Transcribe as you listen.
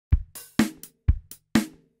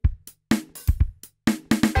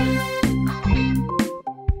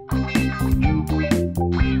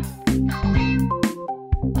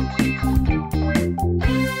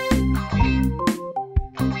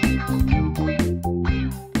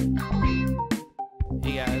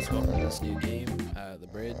this new game, The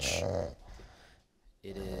Bridge.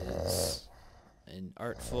 It is an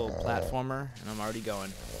artful platformer, and I'm already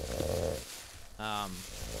going.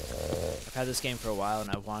 I've had this game for a while, and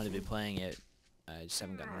I've wanted to be playing it. I just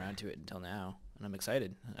haven't gotten around to it until now, and I'm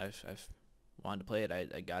excited. I've wanted to play it.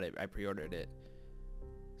 I got it. I pre-ordered it.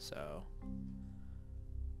 So,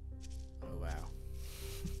 oh wow.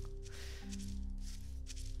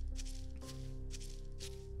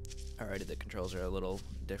 Alrighty, the controls are a little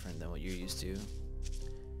different than what you're used to.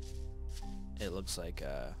 It looks like,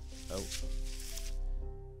 it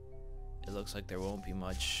looks like there won't be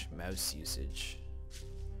much mouse usage.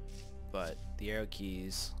 But the arrow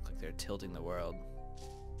keys look like they're tilting the world.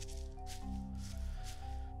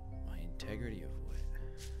 My integrity of wit.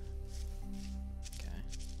 Okay.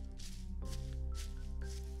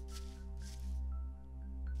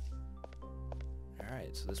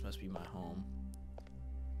 Alright, so this must be my home.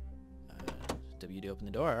 W to open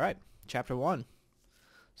the door. Alright, chapter 1.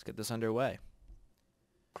 Let's get this underway.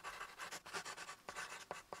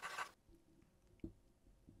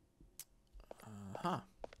 The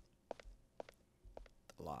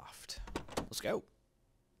loft. Let's go.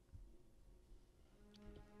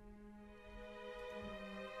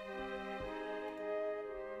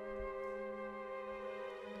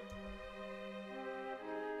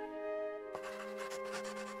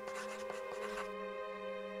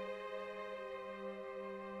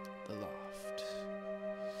 The loft.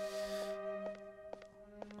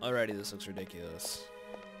 Alrighty, this looks ridiculous.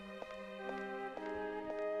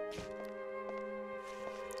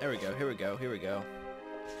 There we go, here we go, here we go.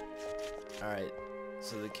 Alright,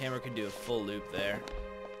 so the camera can do a full loop there.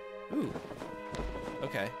 Ooh.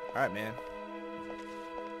 Okay, alright, man.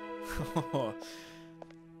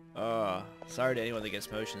 Sorry to anyone that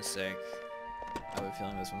gets motion sick. I have a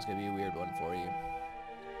feeling this one's gonna be a weird one for you.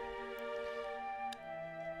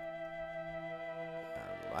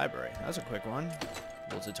 Library, that's a quick one.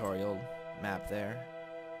 Little tutorial map there.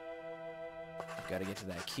 I've got to get to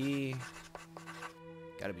that key.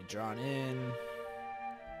 Got to be drawn in.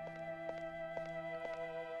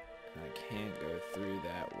 And I can't go through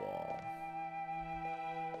that wall.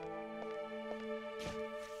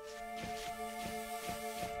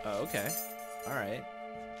 Oh, okay. Alright.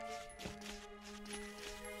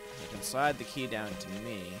 I can slide the key down to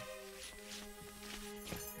me.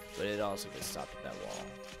 But it also gets stopped at that wall.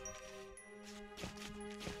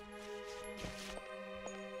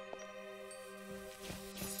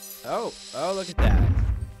 Oh, look at that.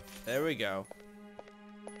 There we go.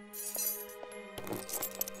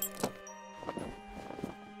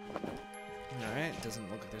 Alright, doesn't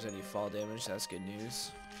look like there's any fall damage. That's good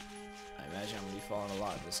news. I imagine I'm going to be falling a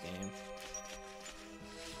lot in this game.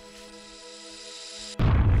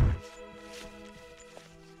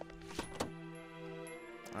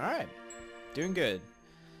 Alright, doing good.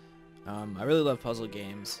 I really love puzzle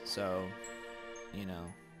games, so, you know,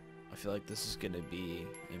 I feel like this is going to be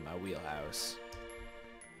in my wheelhouse.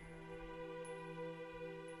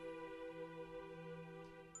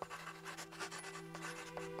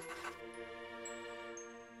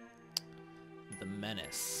 The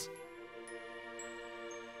Menace.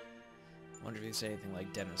 I wonder if you say anything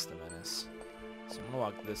like Dennis the Menace. So I'm going to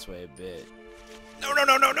walk this way a bit. No, no,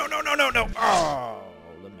 no, no, no, no, no, no, no! Oh,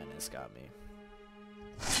 the Menace got me.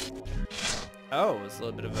 Oh, it's a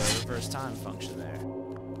little bit of a reverse time function there.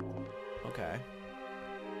 Okay.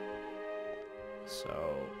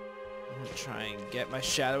 So, I'm gonna try and get my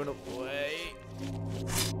shadow in the way.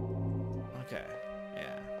 Okay,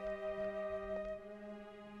 yeah.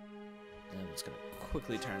 And I'm just gonna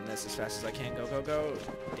quickly turn this as fast as I can. Go, go, go!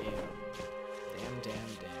 Damn. Damn,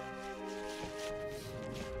 damn, damn.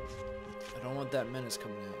 I don't want that menace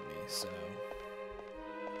coming at me, so...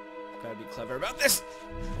 Gotta be clever about this!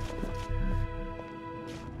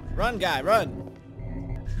 Run, guy, run!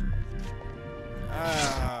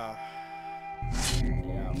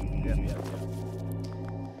 Yep.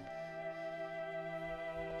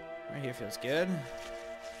 Right here feels good.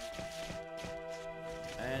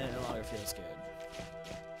 And it no longer feels good.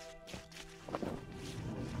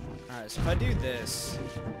 Alright, so if I do this,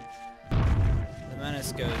 the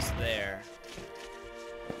menace goes there.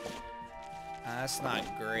 That's not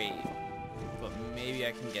great, but maybe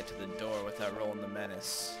I can get to the door without rolling the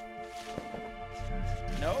menace.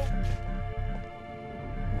 Nope.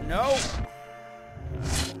 No!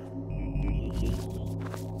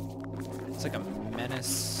 It's like a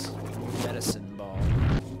menace medicine ball.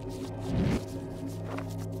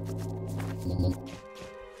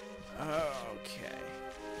 Okay.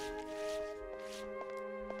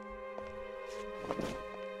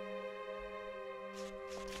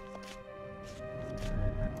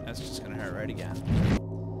 That's just gonna Try it again.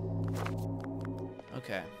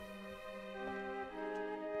 Okay.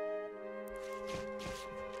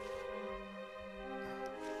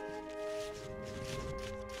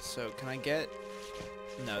 So, can I get...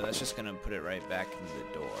 No, that's just gonna put it right back into the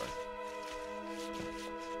door.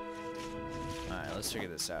 Alright, let's figure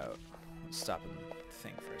this out. Let's stop and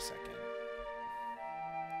think for a second.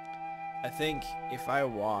 I think if I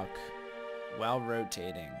walk while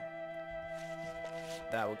rotating,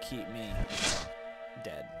 that will keep me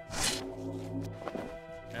dead.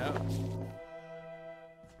 Oh.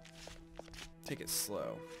 Take it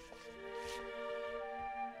slow.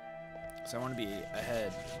 So I want to be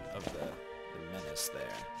ahead of the menace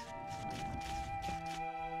there.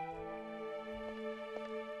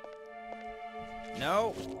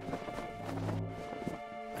 No!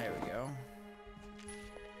 There we go.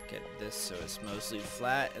 Get this so it's mostly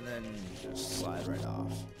flat and then just slide right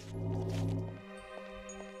off.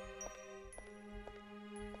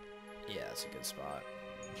 Yeah, that's a good spot.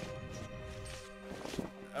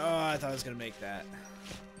 Oh, I thought I was gonna make that.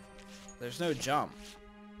 There's no jump.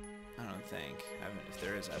 I don't think. If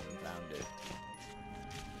there is, I haven't found it.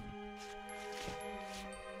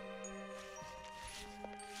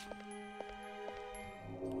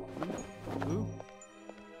 Ooh.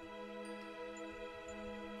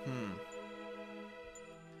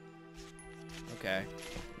 Okay.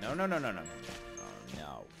 No, no, no, no, no, no. Oh,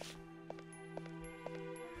 no.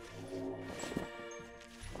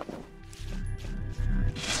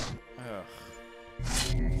 Ugh.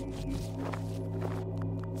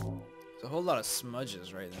 There's a whole lot of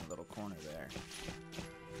smudges right in that little corner there.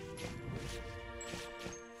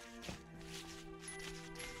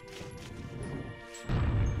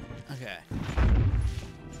 Okay.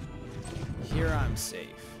 Here I'm safe.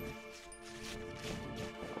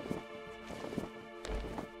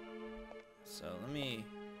 So let me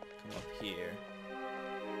come up here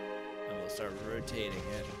and we'll start rotating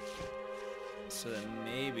it so that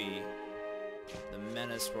maybe the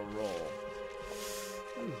menace will roll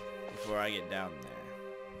before I get down there.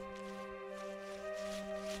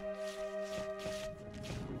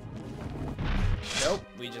 Nope,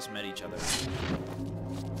 we just met each other.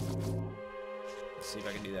 Let's see if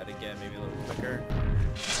I can do that again, maybe a little quicker.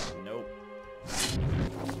 Nope.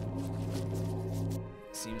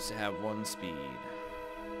 Seems to have one speed.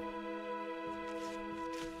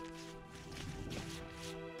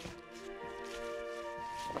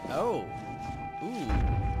 Oh! Ooh!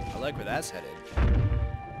 I like where that's headed.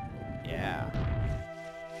 Yeah.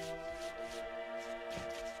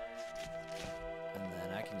 And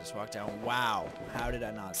then I can just walk down. Wow! How did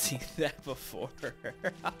I not see that before?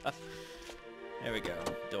 There we go.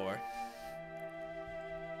 Door.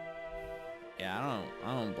 Yeah,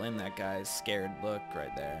 I don't blame that guy's scared look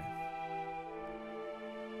right there.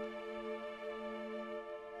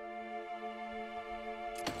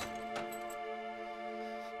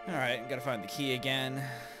 Alright, gotta find the key again.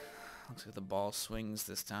 Looks like the ball swings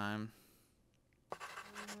this time.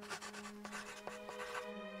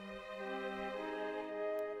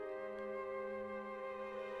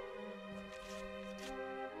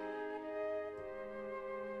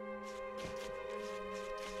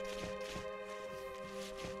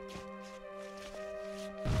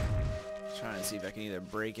 Trying to see if I can either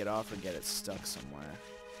break it off or get it stuck somewhere.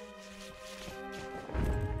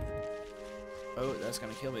 Oh, that's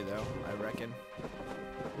gonna kill me though, I reckon.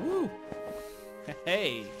 Woo!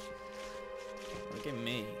 Hey! Look at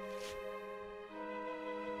me.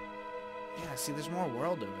 Yeah, see, there's more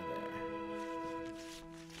world over there.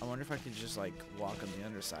 I wonder if I could just, like, walk on the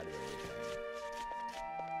underside of everything.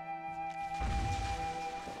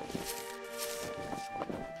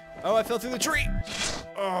 Oh, I fell through the tree!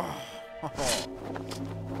 Oh!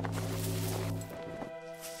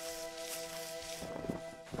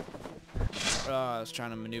 I was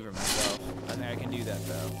trying to maneuver myself. I think I can do that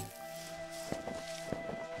though.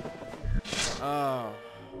 Oh.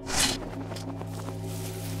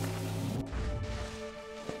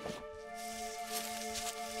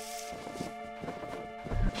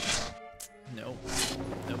 Nope.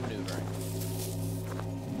 No maneuvering.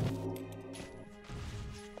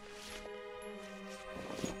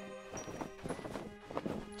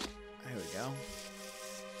 There we go.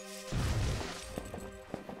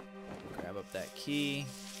 Grab up that key.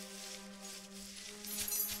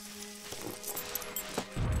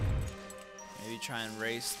 Maybe try and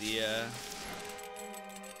race the,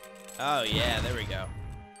 Oh, yeah, there we go.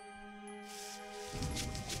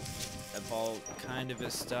 That ball kind of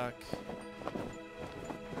is stuck.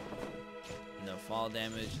 No fall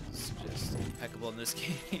damage. It's just impeccable in this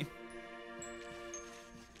game.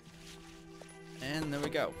 And there we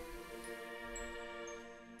go.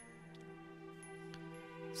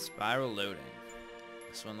 Spiral loading.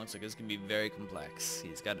 This one looks like it's going to be very complex.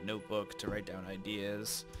 He's got a notebook to write down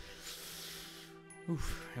ideas.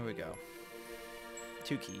 Oof, here we go.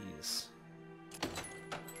 2 keys.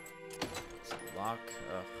 Lock.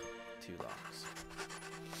 Ugh, 2 locks.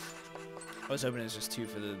 I was hoping it was just 2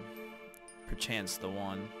 for the perchance the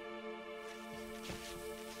 1.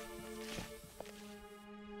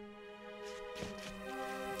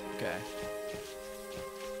 Okay.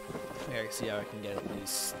 Maybe I can see how I can get at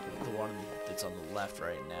least the one that's on the left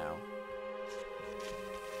right now.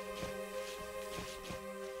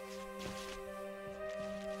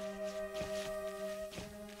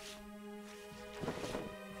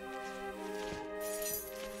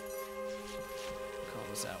 Call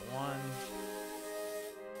this out 1.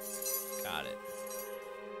 Got it.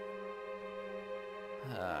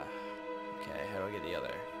 Okay, how do I get the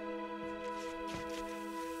other?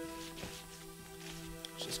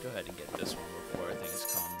 Let's just go ahead and get this one before things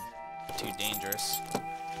become too dangerous.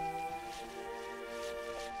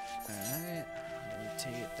 Alright,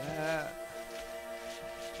 rotate that.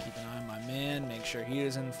 Keep an eye on my man, make sure he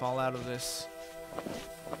doesn't fall out of this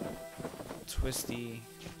twisty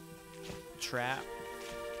trap.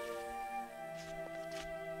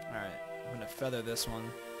 Alright, I'm gonna feather this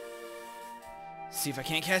one. See if I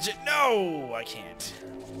can't catch it. No, I can't.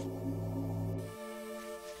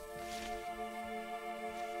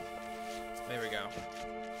 There we go.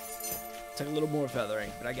 Took a little more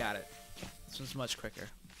feathering, but I got it. This one's much quicker.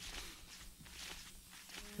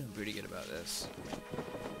 Feeling pretty good about this.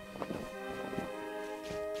 We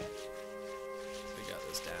got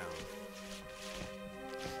this down.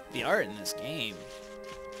 The art in this game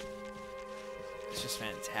is just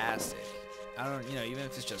fantastic. I don't, you know, even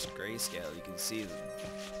if it's just grayscale, you can see a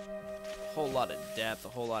whole lot of depth, a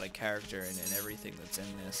whole lot of character in everything that's in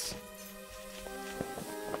this.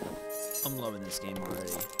 I'm loving this game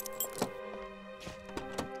already.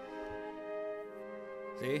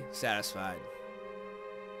 See? Satisfied.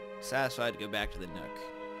 Satisfied to go back to the Nook.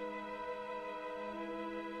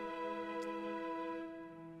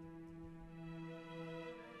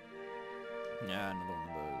 Yeah, another one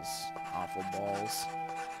of those awful balls.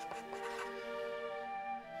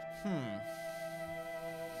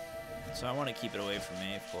 So I want to keep it away from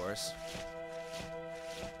me, of course.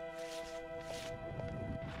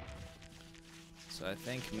 So I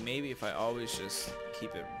think maybe if I always just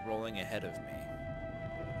keep it rolling ahead of me.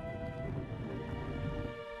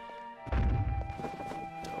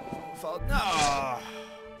 Don't fall. No!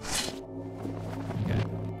 Okay.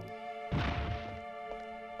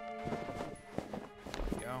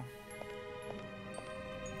 There we go.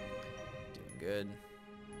 Doing good.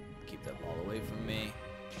 Keep that ball away from me.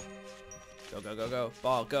 Go, go, go, go.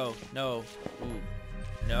 Ball, go. No. Ooh.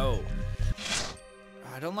 No.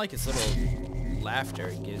 I don't like its little laughter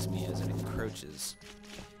it gives me as it encroaches.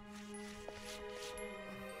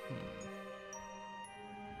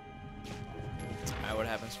 Alright, what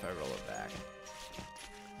happens if I roll it back?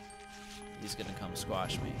 He's gonna come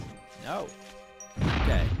squash me. No.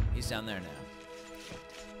 Okay, he's down there now.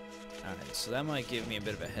 Alright, so that might give me a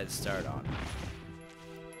bit of a head start on him.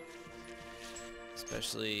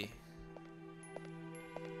 Especially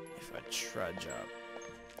if I trudge up.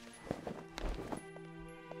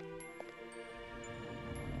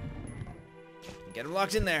 Get him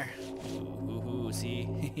locked in there. Ooh,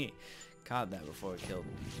 see? Caught that before it killed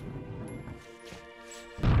me.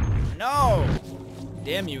 No!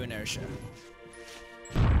 Damn you, inertia.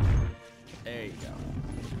 There you go.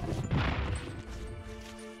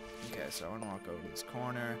 Okay, so I want to walk over to this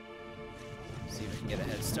corner. See if I can get a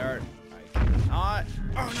head start. I cannot.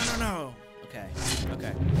 Oh, no. Okay,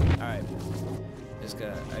 okay. Alright.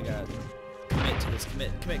 I gotta commit to this.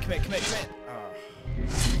 Commit. Oh.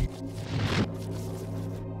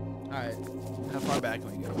 Alright, how far back can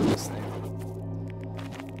we go with this thing?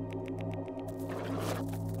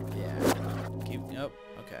 Yeah, nope,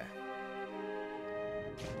 okay.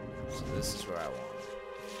 So this is where I want it.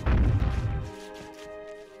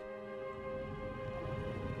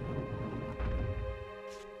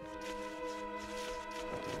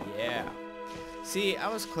 Yeah. See, I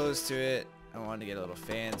was close to it. I wanted to get a little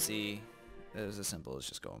fancy. It was as simple as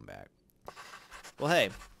just going back. Well, hey,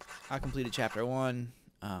 I completed chapter 1.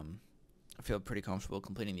 I feel pretty comfortable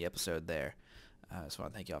completing the episode there. I just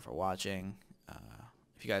want to thank y'all for watching.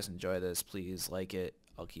 If you guys enjoy this, please like it.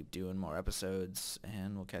 I'll keep doing more episodes,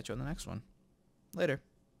 and we'll catch you on the next one. Later.